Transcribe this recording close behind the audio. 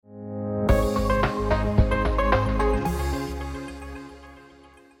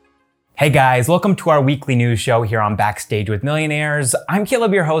Hey guys, welcome to our weekly news show here on Backstage with Millionaires. I'm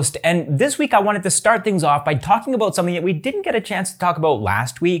Caleb, your host, and this week I wanted to start things off by talking about something that we didn't get a chance to talk about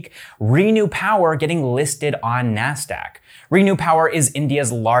last week, ReNew Power getting listed on NASDAQ. ReNew Power is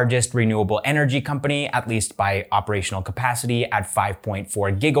India's largest renewable energy company, at least by operational capacity at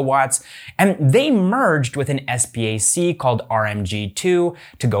 5.4 gigawatts, and they merged with an SPAC called RMG2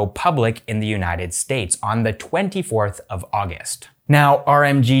 to go public in the United States on the 24th of August. Now,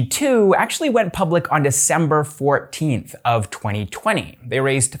 RMG2 actually went public on December 14th of 2020. They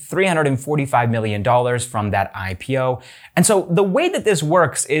raised $345 million from that IPO. And so the way that this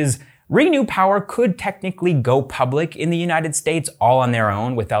works is ReNew Power could technically go public in the United States all on their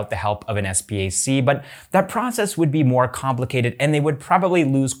own without the help of an SPAC, but that process would be more complicated and they would probably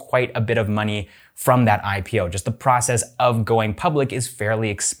lose quite a bit of money from that IPO. Just the process of going public is fairly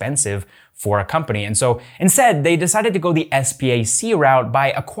expensive for a company. And so instead, they decided to go the SPAC route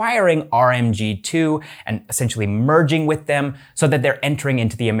by acquiring RMG2 and essentially merging with them so that they're entering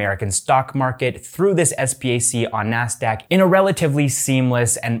into the American stock market through this SPAC on NASDAQ in a relatively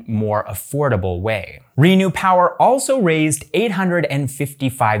seamless and more affordable way. ReNew Power also raised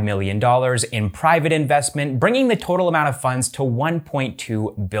 $855 million in private investment, bringing the total amount of funds to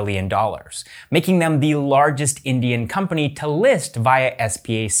 $1.2 billion, making them the largest Indian company to list via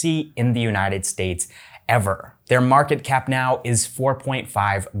SPAC in the United States ever. Their market cap now is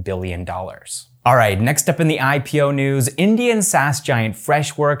 $4.5 billion. All right, next up in the IPO news, Indian SaaS giant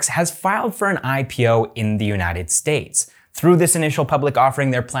Freshworks has filed for an IPO in the United States. Through this initial public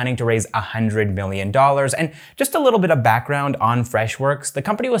offering, they're planning to raise $100 million. And just a little bit of background on Freshworks. The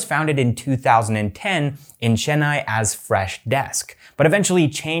company was founded in 2010 in Chennai as Freshdesk, but eventually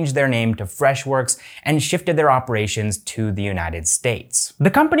changed their name to Freshworks and shifted their operations to the United States.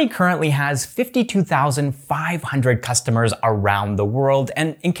 The company currently has 52,500 customers around the world.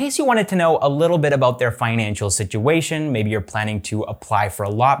 And in case you wanted to know a little bit about their financial situation, maybe you're planning to apply for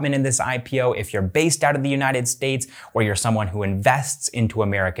allotment in this IPO if you're based out of the United States or you're someone who invests into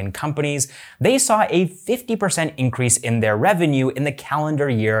American companies, they saw a 50% increase in their revenue in the calendar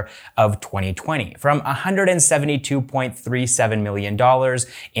year of 2020, from $172.37 million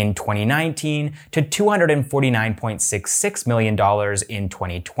in 2019 to $249.66 million in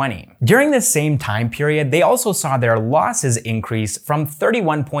 2020. During this same time period, they also saw their losses increase from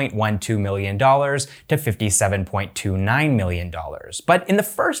 $31.12 million to $57.29 million. But in the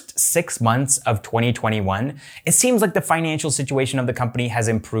first 6 months of 2021, it seems like the financial situation of the company has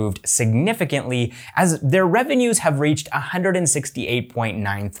improved significantly as their revenues have reached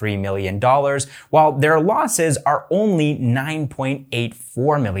 $168.93 million, while their losses are only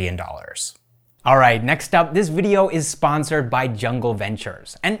 $9.84 million. All right, next up, this video is sponsored by Jungle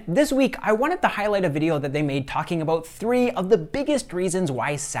Ventures. And this week, I wanted to highlight a video that they made talking about 3 of the biggest reasons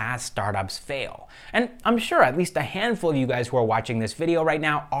why SaaS startups fail. And I'm sure at least a handful of you guys who are watching this video right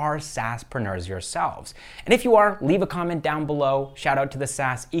now are SaaSpreneurs yourselves. And if you are, leave a comment down below, shout out to the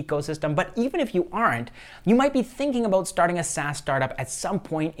SaaS ecosystem. But even if you aren't, you might be thinking about starting a SaaS startup at some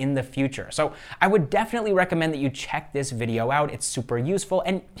point in the future. So I would definitely recommend that you check this video out. It's super useful.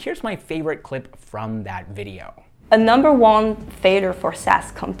 And here's my favorite clip from that video. A number one failure for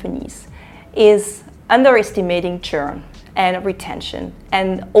SaaS companies is underestimating churn and retention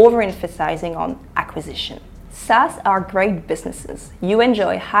and overemphasizing on acquisition. SaaS are great businesses. You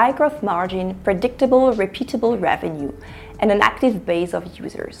enjoy high growth margin, predictable, repeatable revenue, and an active base of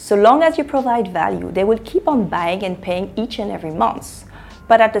users. So long as you provide value, they will keep on buying and paying each and every month.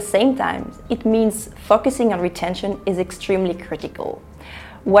 But at the same time, it means focusing on retention is extremely critical.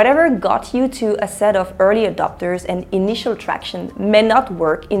 Whatever got you to a set of early adopters and initial traction may not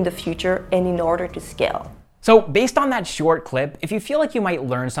work in the future and in order to scale. So based on that short clip, if you feel like you might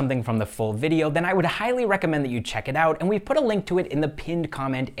learn something from the full video, then I would highly recommend that you check it out, and we've put a link to it in the pinned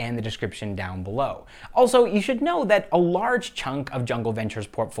comment and the description down below. Also, you should know that a large chunk of Jungle Ventures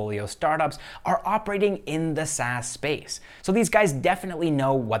portfolio startups are operating in the SaaS space. So these guys definitely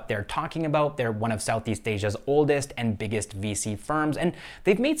know what they're talking about. They're one of Southeast Asia's oldest and biggest VC firms, and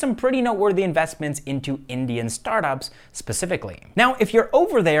they've made some pretty noteworthy investments into Indian startups specifically. Now, if you're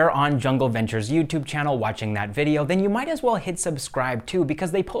over there on Jungle Ventures YouTube channel watching that video, then you might as well hit subscribe too,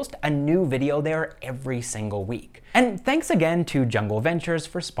 because they post a new video there every single week. And thanks again to Jungle Ventures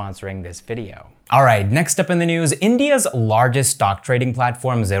for sponsoring this video. All right, next up in the news, India's largest stock trading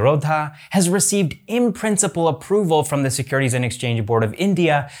platform, Zerodha, has received in-principle approval from the Securities and Exchange Board of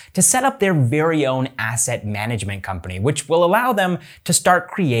India to set up their very own asset management company, which will allow them to start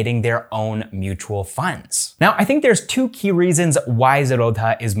creating their own mutual funds. Now, I think there's two key reasons why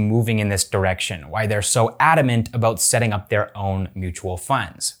Zerodha is moving in this direction, why they're so adamant about setting up their own mutual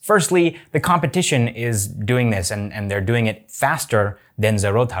funds. Firstly, the competition is doing this and they're doing it faster than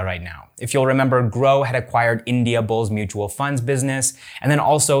Zerodha right now. If you'll remember, Groww had acquired Indiabulls mutual funds business, and then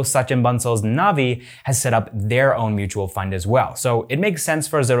also Sachin Bansal's Navi has set up their own mutual fund as well. So it makes sense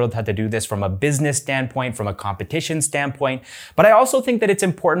for Zerodha to do this from a business standpoint, from a competition standpoint, but I also think that it's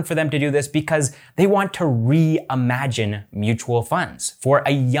important for them to do this because they want to reimagine mutual funds for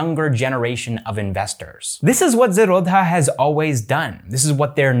a younger generation of investors. This is what Zerodha has always done. This is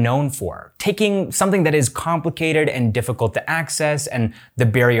what they're known for. Taking something that is complicated and difficult to access and the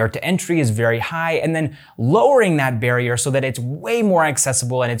barrier to entry is very high, and then lowering that barrier so that it's way more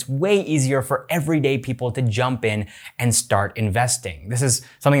accessible and it's way easier for everyday people to jump in and start investing. This is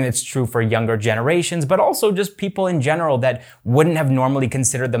something that's true for younger generations, but also just people in general that wouldn't have normally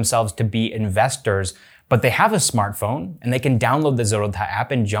considered themselves to be investors, but they have a smartphone and they can download the Zerodha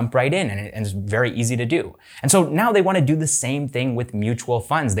app and jump right in, and it's very easy to do. And so now they want to do the same thing with mutual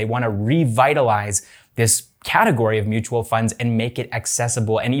funds. They want to revitalize this category of mutual funds and make it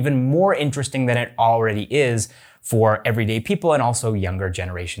accessible and even more interesting than it already is for everyday people and also younger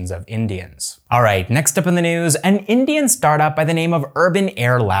generations of Indians. All right, next up in the news, an Indian startup by the name of Urban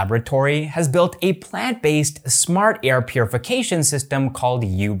Air Laboratory has built a plant-based smart air purification system called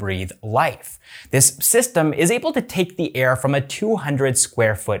uBreathe Life. This system is able to take the air from a 200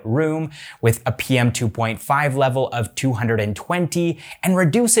 square foot room with a PM 2.5 level of 220 and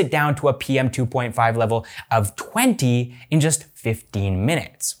reduce it down to a PM 2.5 level of 20 in just 15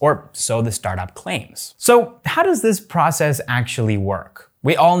 minutes, or so the startup claims. So how does this process actually work?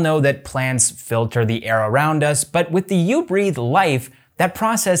 We all know that plants filter the air around us, but with the uBreathe Life, that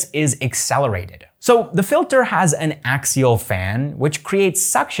process is accelerated. So the filter has an axial fan, which creates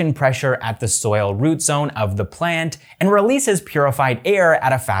suction pressure at the soil root zone of the plant and releases purified air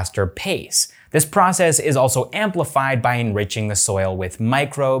at a faster pace. This process is also amplified by enriching the soil with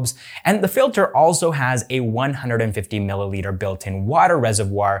microbes, and the filter also has a 150 milliliter built-in water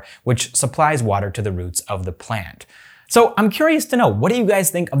reservoir, which supplies water to the roots of the plant. So I'm curious to know, what do you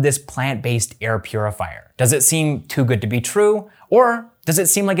guys think of this plant-based air purifier? Does it seem too good to be true? Or does it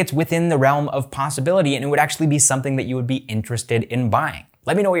seem like it's within the realm of possibility and it would actually be something that you would be interested in buying?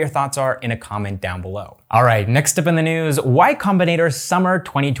 Let me know what your thoughts are in a comment down below. All right, next up in the news, Y Combinator's summer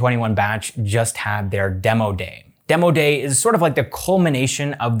 2021 batch just had their demo day. Demo Day is sort of like the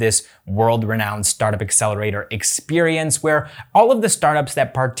culmination of this world-renowned startup accelerator experience where all of the startups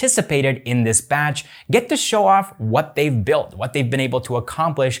that participated in this batch get to show off what they've built, what they've been able to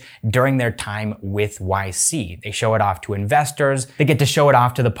accomplish during their time with YC. They show it off to investors, they get to show it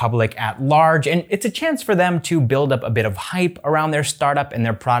off to the public at large, and it's a chance for them to build up a bit of hype around their startup and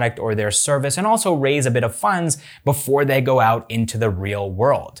their product or their service, and also raise a bit of funds before they go out into the real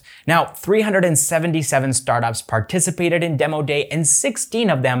world. Now, 377 startups participated in Demo Day, and 16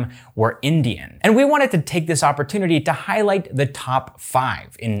 of them were Indian. And we wanted to take this opportunity to highlight the top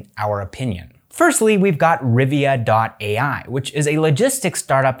 5 in our opinion. Firstly, we've got Rivia.ai, which is a logistics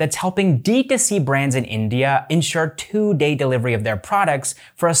startup that's helping D2C brands in India ensure 2-day delivery of their products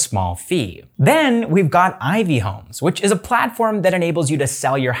for a small fee. Then we've got Ivy Homes, which is a platform that enables you to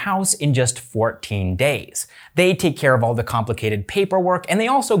sell your house in just 14 days. They take care of all the complicated paperwork, and they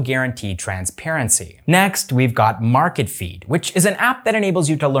also guarantee transparency. Next, we've got MarketFeed, which is an app that enables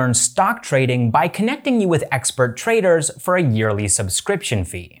you to learn stock trading by connecting you with expert traders for a yearly subscription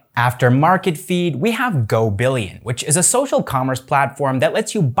fee. After MarketFeed, we have GoBillion, which is a social commerce platform that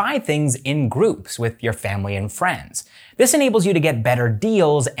lets you buy things in groups with your family and friends. This enables you to get better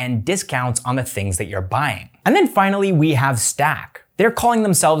deals and discounts on the things that you're buying. And then finally, we have Stack. They're calling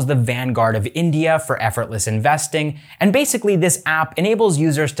themselves the vanguard of India for effortless investing, and basically this app enables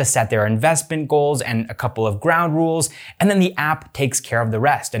users to set their investment goals and a couple of ground rules, and then the app takes care of the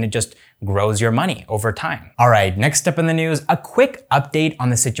rest, and it just grows your money over time. All right, next up in the news, a quick update on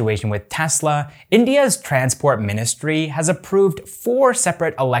the situation with Tesla. India's transport ministry has approved 4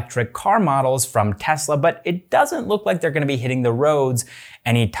 separate electric car models from Tesla, but it doesn't look like they're going to be hitting the roads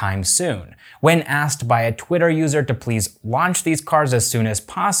anytime soon. When asked by a Twitter user to please launch these cars as soon as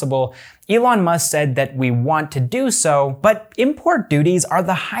possible, Elon Musk said that we want to do so, but import duties are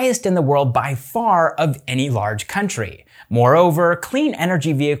the highest in the world by far of any large country. Moreover, clean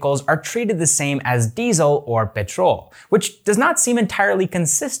energy vehicles are treated the same as diesel or petrol, which does not seem entirely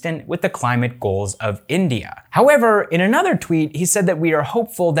consistent with the climate goals of India. However, in another tweet, he said that we are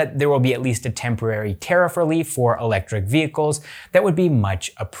hopeful that there will be at least a temporary tariff relief for electric vehicles that would be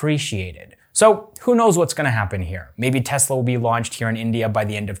much appreciated. So who knows what's going to happen here? Maybe Tesla will be launched here in India by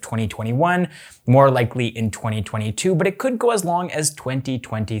the end of 2021, more likely in 2022, but it could go as long as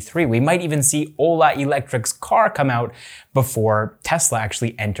 2023. We might even see Ola Electric's car come out before Tesla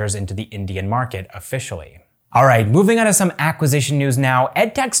actually enters into the Indian market officially. All right, moving on to some acquisition news now.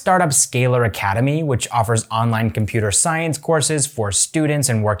 EdTech startup Scalar Academy, which offers online computer science courses for students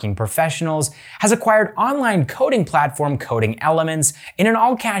and working professionals, has acquired online coding platform Coding Elements in an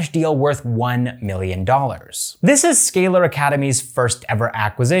all-cash deal worth $1 million. This is Scalar Academy's first ever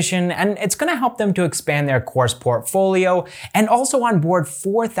acquisition, and it's going to help them to expand their course portfolio and also onboard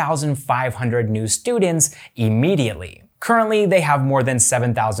 4,500 new students immediately. Currently, they have more than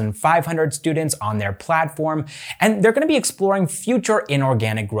 7,500 students on their platform, and they're going to be exploring future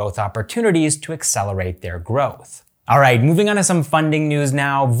inorganic growth opportunities to accelerate their growth. All right, moving on to some funding news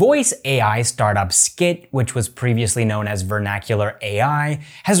now. Voice AI startup Skit, which was previously known as Vernacular AI,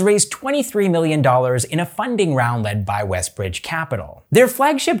 has raised $23 million in a funding round led by Westbridge Capital. Their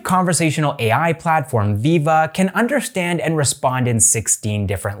flagship conversational AI platform, Viva, can understand and respond in 16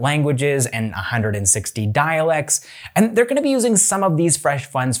 different languages and 160 dialects, and they're going to be using some of these fresh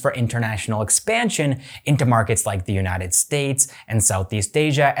funds for international expansion into markets like the United States and Southeast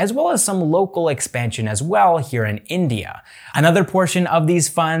Asia, as well as some local expansion as well here in India. Another portion of these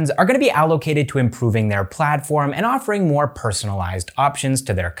funds are going to be allocated to improving their platform and offering more personalized options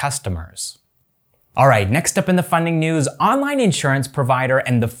to their customers. All right, next up in the funding news, online insurance provider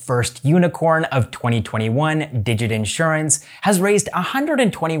and the first unicorn of 2021, Digit Insurance, has raised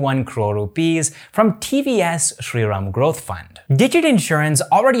 121 crore rupees from TVS Shriram Growth Fund. Digit Insurance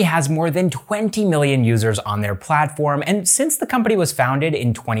already has more than 20 million users on their platform, and since the company was founded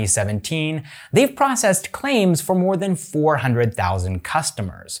in 2017, they've processed claims for more than 400,000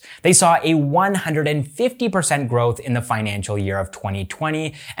 customers. They saw a 150% growth in the financial year of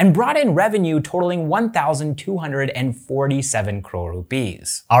 2020 and brought in revenue totaling 1,247 crore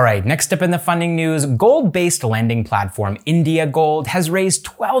rupees. All right, next up in the funding news, gold-based lending platform India Gold has raised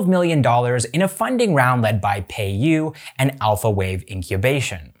 $12 million in a funding round led by PayU and Alpha Wave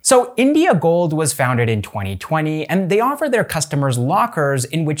Incubation. So India Gold was founded in 2020, and they offer their customers lockers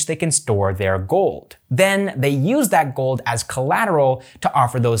in which they can store their gold. Then they use that gold as collateral to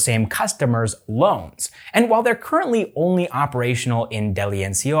offer those same customers loans. And while they're currently only operational in Delhi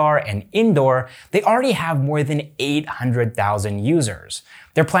NCR and Indore, they already have more than 800,000 users.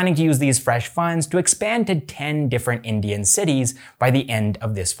 They're planning to use these fresh funds to expand to 10 different Indian cities by the end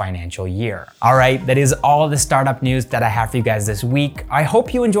of this financial year. All right, that is all the startup news that I have for you guys this week. I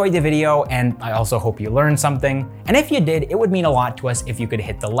hope you enjoyed the video, and I also hope you learned something. And if you did, it would mean a lot to us if you could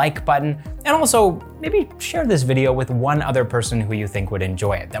hit the like button and also maybe share this video with one other person who you think would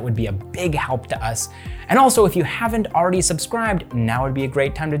enjoy it. That would be a big help to us. And also, if you haven't already subscribed, now would be a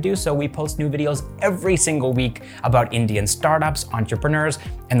great time to do so. We post new videos every single week about Indian startups, entrepreneurs,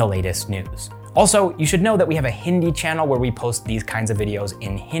 and the latest news. Also, you should know that we have a Hindi channel where we post these kinds of videos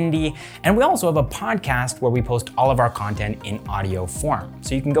in Hindi, and we also have a podcast where we post all of our content in audio form.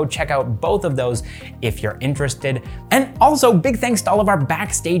 So you can go check out both of those if you're interested. And also, big thanks to all of our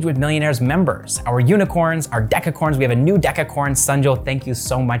Backstage with Millionaires members, our unicorns, our decacorns. We have a new decacorn, Sanjil. Thank you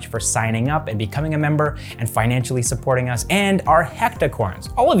so much for signing up and becoming a member and financially supporting us. And our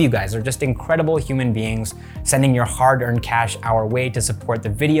hectacorns. All of you guys are just incredible human beings, sending your hard-earned cash our way to support the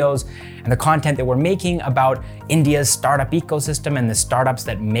videos and the content that we're making about India's startup ecosystem and the startups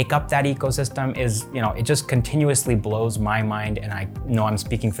that make up that ecosystem is, it just continuously blows my mind. And I know I'm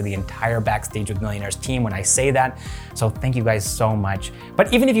speaking for the entire Backstage with Millionaires team when I say that. So thank you guys so much.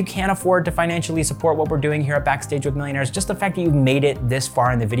 But even if you can't afford to financially support what we're doing here at Backstage with Millionaires, just the fact that you've made it this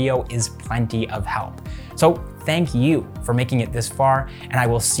far in the video is plenty of help. So thank you for making it this far, and I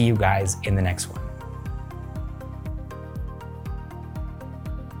will see you guys in the next one.